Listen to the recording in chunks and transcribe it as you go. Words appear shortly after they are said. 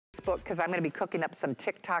Facebook, because I'm going to be cooking up some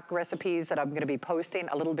TikTok recipes that I'm going to be posting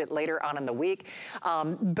a little bit later on in the week.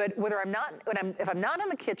 But if I'm not in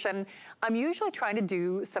the kitchen, I'm usually trying to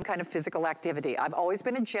do some kind of physical activity. I've always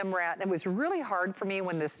been a gym rat, and it was really hard for me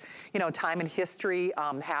when this, time in history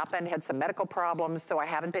happened. Had some medical problems, so I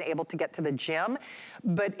haven't been able to get to the gym.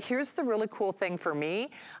 But here's the really cool thing for me.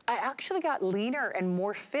 I actually got leaner and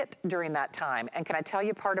more fit during that time. And can I tell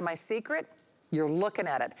you part of my secret? You're looking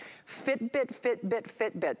at it.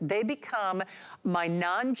 Fitbit. They become my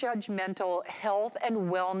non-judgmental health and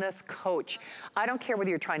wellness coach. I don't care whether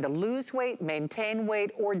you're trying to lose weight, maintain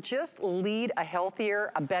weight, or just lead a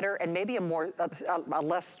healthier, a better, and maybe a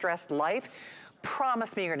less stressed life.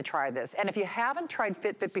 Promise me you're gonna try this. And if you haven't tried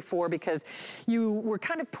Fitbit before because you were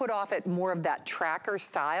kind of put off at more of that tracker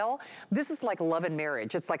style, this is like love and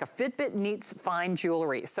marriage. It's like a Fitbit meets fine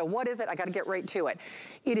jewelry. So what is it? I gotta get right to it.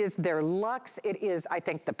 It is their Luxe. It is, I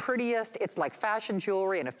think, the prettiest. It's like fashion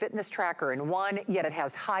jewelry and a fitness tracker in one, yet it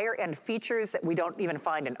has higher end features that we don't even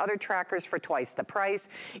find in other trackers for twice the price.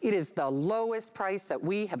 It is the lowest price that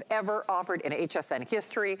we have ever offered in HSN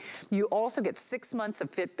history. You also get 6 months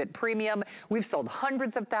of Fitbit Premium. We've sold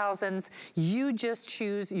hundreds of thousands. You just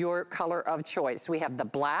choose your color of choice. We have the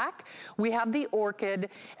black, we have the orchid,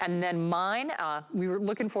 and then mine, we were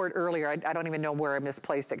looking for it earlier. I don't even know where I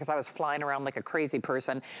misplaced it because I was flying around like a crazy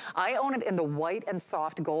person. I own it in the white and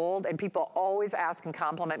soft gold, and people always ask and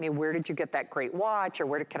compliment me, where did you get that great watch, or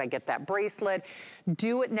where can I get that bracelet?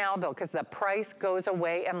 Do it now though, because the price goes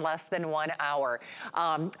away in less than 1 hour.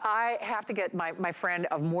 I have to get my friend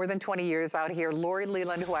of more than 20 years out here, Lori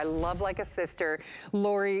Leland, who I love like a sister.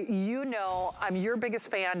 Lori, you know I'm your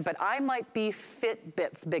biggest fan, but I might be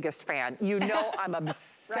Fitbit's biggest fan. You know I'm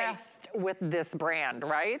obsessed with this brand,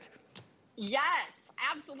 right? Yes.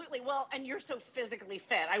 Absolutely. Well, and you're so physically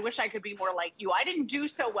fit. I wish I could be more like you. I didn't do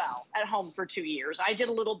so well at home for 2 years. I did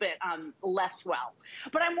a little bit less well,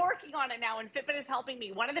 but I'm working on it now, and Fitbit is helping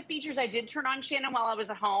me. One of the features I did turn on, Shannon, while I was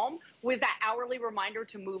at home was that hourly reminder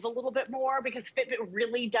to move a little bit more, because Fitbit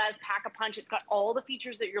really does pack a punch. It's got all the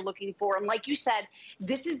features that you're looking for. And like you said,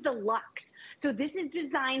 this is the Luxe. So this is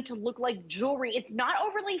designed to look like jewelry. It's not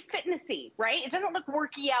overly fitnessy, right? It doesn't look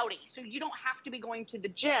worky outy. So you don't have to be going to the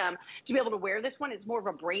gym to be able to wear this one. It's more of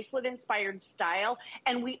a bracelet inspired style.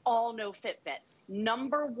 And we all know Fitbit,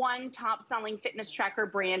 #1 top selling fitness tracker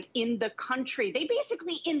brand in the country. They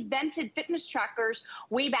basically invented fitness trackers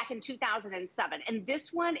way back in 2007. And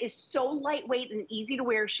this one is so lightweight and easy to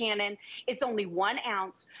wear, Shannon. It's only 1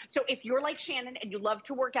 ounce. So if you're like Shannon and you love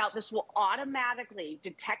to work out, this will automatically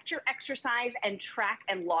detect your exercise and track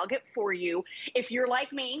and log it for you. If you're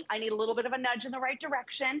like me, I need a little bit of a nudge in the right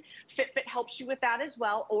direction. Fitbit helps you with that as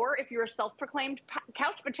well. Or if you're a self-proclaimed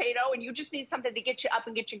couch potato and you just need something to get you up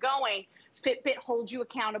and get you going, Fitbit holds you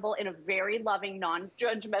accountable in a very loving,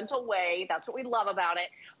 non-judgmental way. That's what we love about it.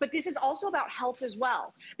 But this is also about health as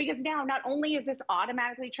well, because now not only is this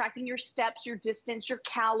automatically tracking your steps, your distance, your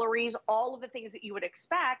calories, all of the things that you would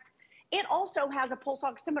expect, it also has a pulse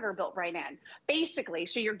oximeter built right in, basically.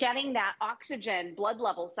 So you're getting that oxygen blood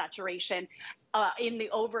level saturation in the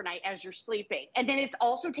overnight as you're sleeping. And then it's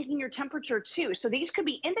also taking your temperature too. So these could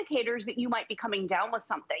be indicators that you might be coming down with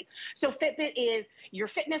something. So Fitbit is your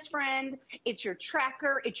fitness friend, it's your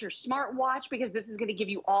tracker, it's your smartwatch, because this is gonna give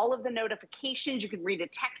you all of the notifications. You can read a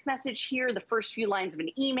text message here, the first few lines of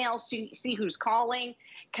an email, see who's calling,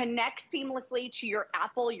 connect seamlessly to your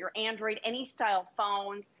Apple, your Android, any style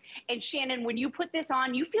phones. And Shannon, when you put this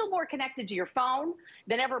on, you feel more connected to your phone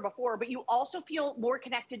than ever before, but you also feel more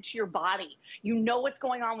connected to your body. You know what's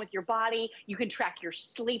going on with your body. You can track your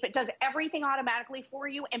sleep. It does everything automatically for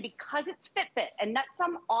you. And because it's Fitbit and not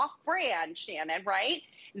some off-brand, Shannon, right?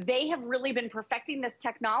 They have really been perfecting this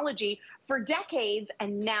technology for decades,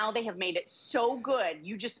 and now they have made it so good.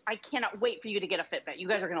 I cannot wait for you to get a Fitbit. You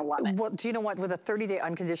guys are gonna love it. Well, do you know what? With a 30-day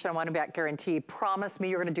unconditional money-back guarantee, promise me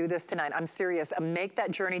you're gonna do this tonight. I'm serious. Make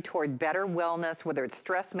that journey toward better wellness, whether it's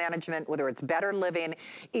stress management, whether it's better living.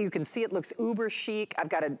 You can see it looks uber chic. I've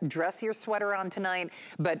got a dressier sweater on tonight,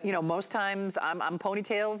 but most times I'm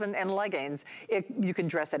ponytails and leggings. You can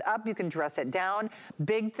dress it up, you can dress it down.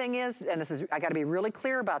 Big thing is, and I gotta be really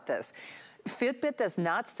clear about this, Fitbit does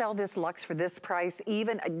not sell this Luxe for this price.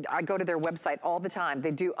 Even, I go to their website all the time. They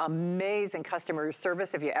do amazing customer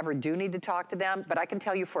service if you ever do need to talk to them. But I can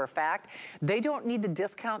tell you for a fact, they don't need to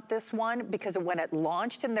discount this one, because when it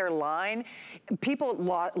launched in their line, people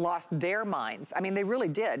lost their minds. I mean, they really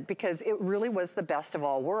did, because it really was the best of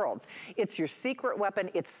all worlds. It's your secret weapon.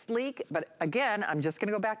 It's sleek, but again, I'm just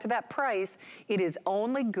gonna go back to that price. It is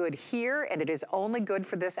only good here, and it is only good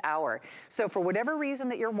for this hour. So for whatever reason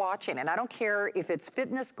that you're watching, and I don't care if it's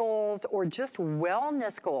fitness goals or just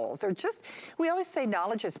wellness goals or just, we always say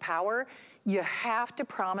knowledge is power. You have to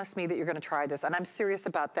promise me that you're gonna try this, and I'm serious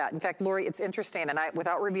about that. In fact, Lori, it's interesting, and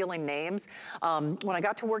without revealing names, when I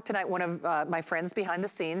got to work tonight, one of my friends behind the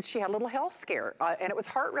scenes, she had a little health scare, and it was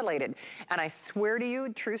heart related. And I swear to you,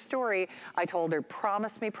 true story, I told her,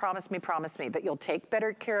 promise me that you'll take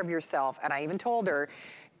better care of yourself. And I even told her,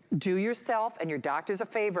 do yourself and your doctors a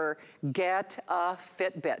favor, get a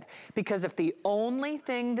Fitbit. Because if the only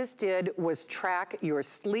thing this did was track your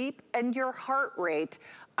sleep and your heart rate,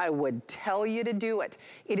 I would tell you to do it.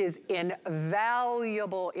 It is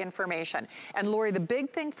invaluable information. And Lori, the big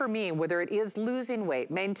thing for me, whether it is losing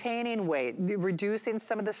weight, maintaining weight, reducing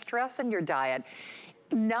some of the stress in your diet,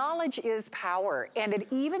 knowledge is power, and it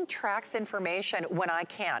even tracks information when I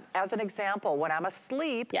can't. As an example, when I'm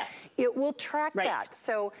asleep, yes, it will track that.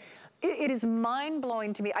 So it is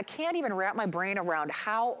mind-blowing to me. I can't even wrap my brain around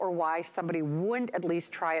how or why somebody wouldn't at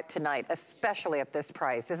least try it tonight, especially at this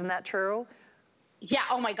price. Isn't that true? Yeah,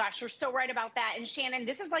 oh my gosh, you're so right about that. And Shannon,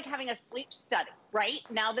 this is like having a sleep study, right?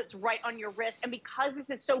 Now that's right on your wrist. And because this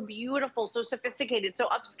is so beautiful, so sophisticated, so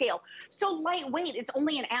upscale, so lightweight, it's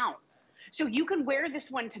only an ounce. So you can wear this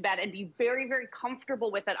one to bed and be very, very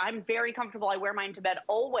comfortable with it. I'm very comfortable. I wear mine to bed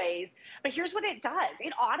always. But here's what it does.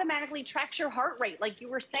 It automatically tracks your heart rate, like you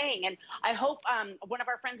were saying. And I hope one of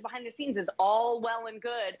our friends behind the scenes is all well and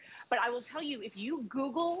good. But I will tell you, if you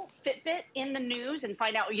Google Fitbit in the news and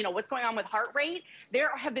find out, you know, what's going on with heart rate,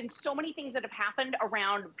 there have been so many things that have happened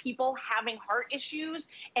around people having heart issues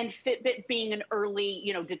and Fitbit being an early,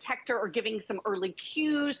 you know, detector or giving some early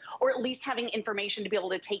cues, or at least having information to be able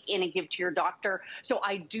to take in and give to your doctor. So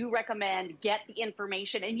I do recommend get the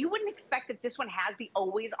information. And you wouldn't expect that this one has the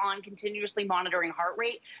always on continuously monitoring heart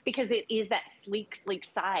rate because it is that sleek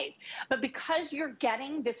size. But because you're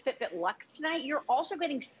getting this Fitbit Luxe tonight, you're also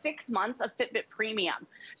getting 6 months of Fitbit Premium.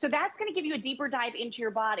 So that's going to give you a deeper dive into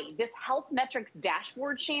your body. This health metrics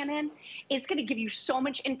dashboard, Shannon, it's going to give you so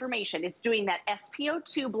much information. It's doing that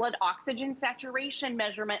SpO2 blood oxygen saturation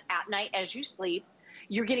measurement at night as you sleep.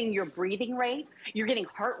 You're getting your breathing rate, you're getting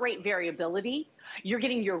heart rate variability, you're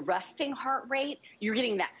getting your resting heart rate, you're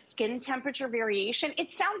getting that skin temperature variation.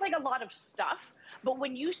 It sounds like a lot of stuff, but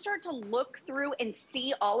when you start to look through and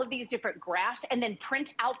see all of these different graphs and then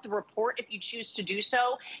print out the report if you choose to do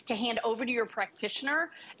so to hand over to your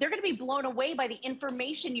practitioner, they're going to be blown away by the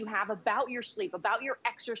information you have about your sleep, about your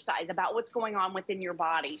exercise, about what's going on within your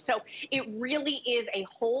body. So it really is a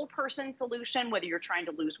whole person solution, whether you're trying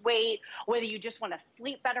to lose weight, whether you just want to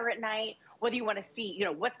sleep better at night, whether you want to see, you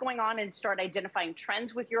know, what's going on and start identifying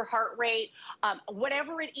trends with your heart rate,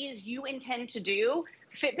 whatever it is you intend to do.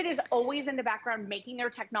 Fitbit is always in the background making their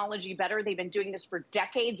technology better. They've been doing this for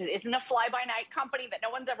decades. It isn't a fly-by-night company that no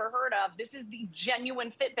one's ever heard of. This is the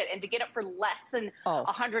genuine Fitbit, and to get it for less than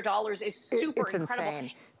 $100 is super incredible.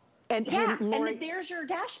 Insane. And yeah, Lori, and then there's your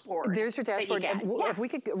dashboard. There's your dashboard. And if we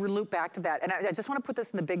could loop back to that, and I just want to put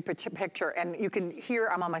this in the big picture, and you can hear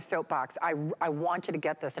I'm on my soapbox. I want you to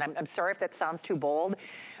get this, and I'm sorry if that sounds too bold,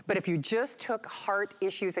 but if you just took heart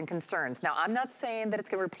issues and concerns, now I'm not saying that it's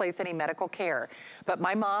going to replace any medical care, but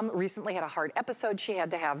my mom recently had a heart episode. She had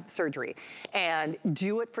to have surgery, and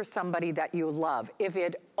do it for somebody that you love. If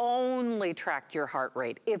it only tracked your heart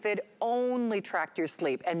rate, if it only tracked your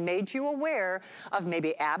sleep and made you aware of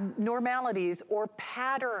maybe abnormalities or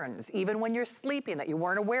patterns, even when you're sleeping that you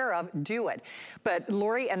weren't aware of, do it. But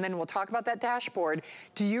Lori, and then we'll talk about that dashboard.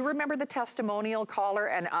 Do you remember the testimonial caller?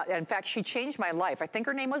 And in fact, she changed my life. I think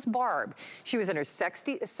her name was Barb. She was in her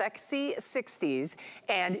sexy 60s,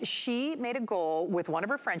 and she made a goal with one of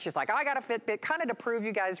her friends. She's like, I got a Fitbit, kind of to prove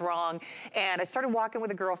you guys wrong. And I started walking with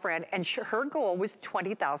a girlfriend, and her goal was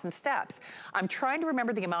 20,000 steps. I'm trying to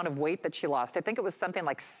remember the amount of weight that she lost. I think it was something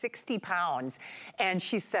like 60 pounds. And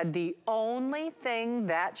she said the only thing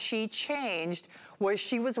that she changed was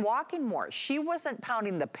she was walking more. She wasn't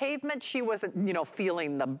pounding the pavement. She wasn't, you know,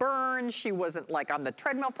 feeling the burn. She wasn't like on the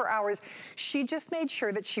treadmill for hours. She just made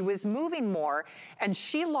sure that she was moving more, and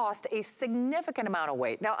she lost a significant amount of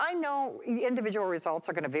weight. Now, I know individual results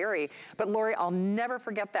are going to vary, but Lori, I'll never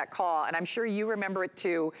forget that call, and I'm sure you remember it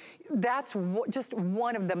too. That's just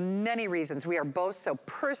one of the many reasons we are both so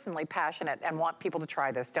personally passionate and want people to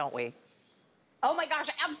try this, don't we? Oh my gosh,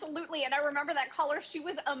 absolutely. And I remember that caller. She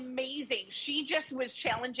was amazing. She just was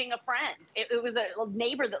challenging a friend. It was a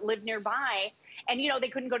neighbor that lived nearby, and you know, they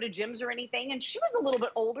couldn't go to gyms or anything. And she was a little bit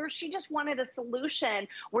older. She just wanted a solution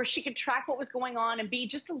where she could track what was going on and be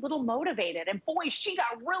just a little motivated. And boy, she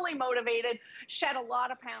got really motivated, shed a lot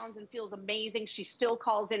of pounds, and feels amazing. She still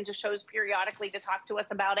calls into shows periodically to talk to us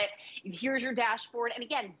about it. Here's your dashboard. And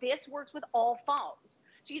again, this works with all phones.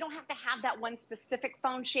 So you don't have to have that one specific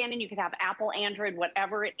phone, Shannon. You could have Apple, Android,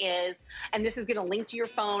 whatever it is. And this is going to link to your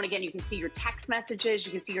phone. Again, you can see your text messages.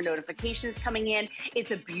 You can see your notifications coming in.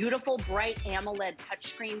 It's a beautiful, bright AMOLED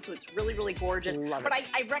touchscreen, so it's really, really gorgeous. But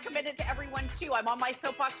I recommend it to everyone, too. I'm on my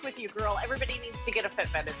soapbox with you, girl. Everybody needs to get a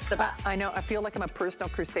Fitbit. It's the best. I know. I feel like I'm a personal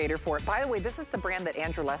crusader for it. By the way, this is the brand that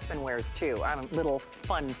Andrew Lessman wears, too. A little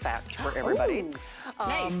fun fact for everybody.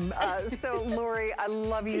 Nice. So, Lori, I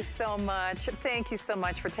love you so much. Thank you so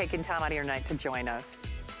much for taking time out of your night to join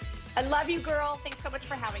us. I love you, girl. Thanks so much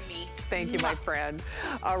for having me. Thank you, my friend.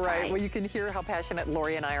 All right. Bye. Well, you can hear how passionate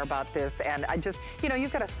Lori and I are about this. And I just, you know,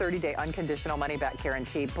 you've got a 30-day unconditional money-back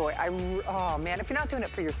guarantee. Boy, oh, man, if you're not doing it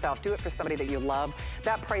for yourself, do it for somebody that you love.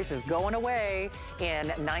 That price is going away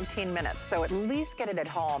in 19 minutes. So at least get it at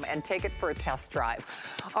home and take it for a test drive.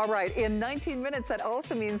 All right. In 19 minutes, that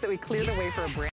also means that we clear the way for a brand